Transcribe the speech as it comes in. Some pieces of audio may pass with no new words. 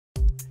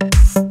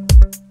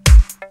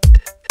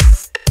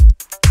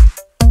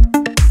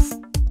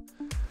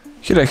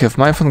Here I have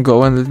myPhone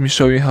Go, and let me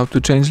show you how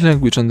to change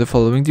language on the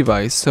following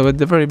device. So at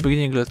the very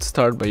beginning, let's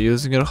start by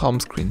using your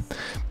home screen.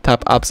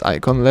 Tap apps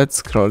icon, let's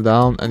scroll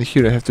down, and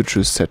here I have to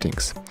choose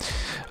settings.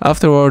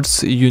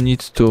 Afterwards, you need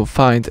to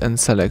find and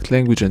select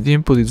language and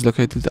input. It's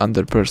located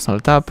under personal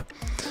tab.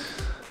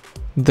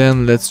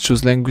 Then let's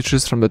choose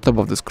languages from the top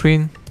of the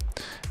screen.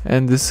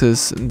 And this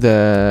is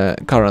the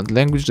current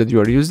language that you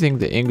are using,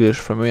 the English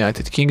from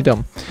United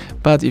Kingdom.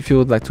 But if you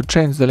would like to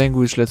change the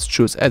language, let's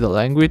choose add a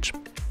language.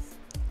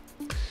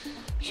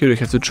 Here you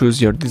have to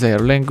choose your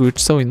desired language.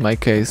 So in my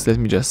case, let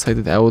me just say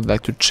that I would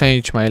like to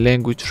change my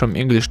language from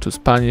English to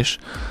Spanish.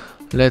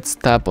 Let's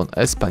tap on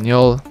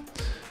Espanol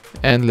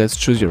and let's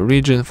choose your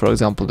region, for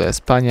example the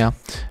España.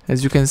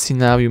 As you can see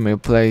now, you may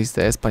place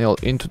the Espanol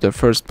into the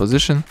first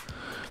position,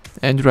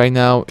 and right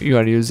now you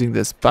are using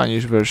the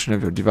Spanish version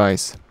of your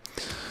device.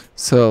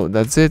 So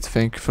that's it.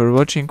 Thank you for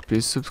watching.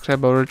 Please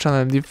subscribe our channel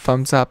and leave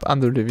thumbs up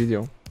under the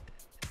video.